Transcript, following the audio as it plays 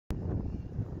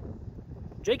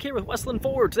Jake here with Westland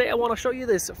Ford. Today I want to show you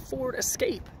this Ford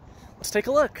Escape. Let's take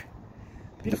a look.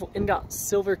 Beautiful ingot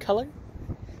silver color.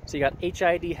 So you got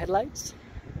HID headlights.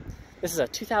 This is a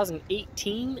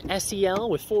 2018 SEL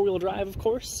with four-wheel drive, of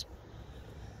course.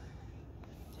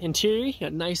 Interior, you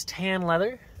got nice tan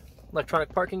leather, electronic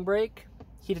parking brake,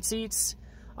 heated seats,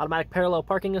 automatic parallel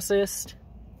parking assist,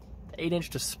 8-inch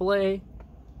display.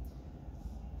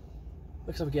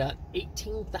 Looks like we got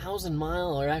 18,000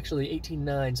 miles, or actually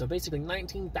 18.9, so basically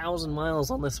 19,000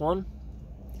 miles on this one.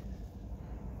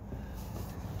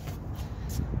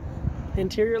 The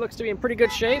interior looks to be in pretty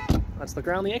good shape. Let's look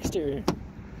around the exterior.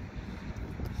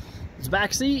 It's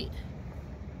back seat.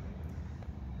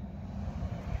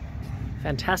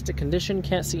 Fantastic condition,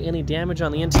 can't see any damage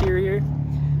on the interior.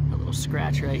 A little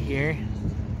scratch right here.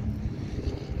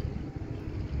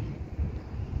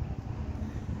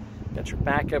 Got your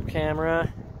backup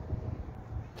camera.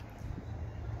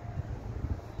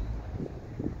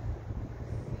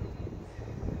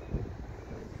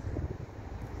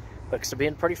 Looks to be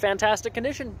in pretty fantastic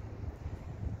condition.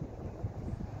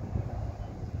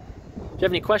 If you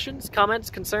have any questions,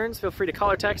 comments, concerns, feel free to call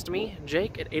or text me,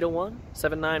 Jake, at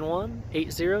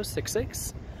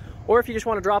 801-791-8066. Or if you just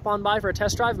want to drop on by for a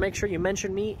test drive, make sure you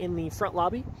mention me in the front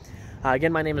lobby.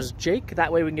 Again, my name is Jake.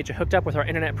 That way we can get you hooked up with our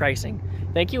internet pricing.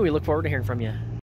 Thank you. We look forward to hearing from you.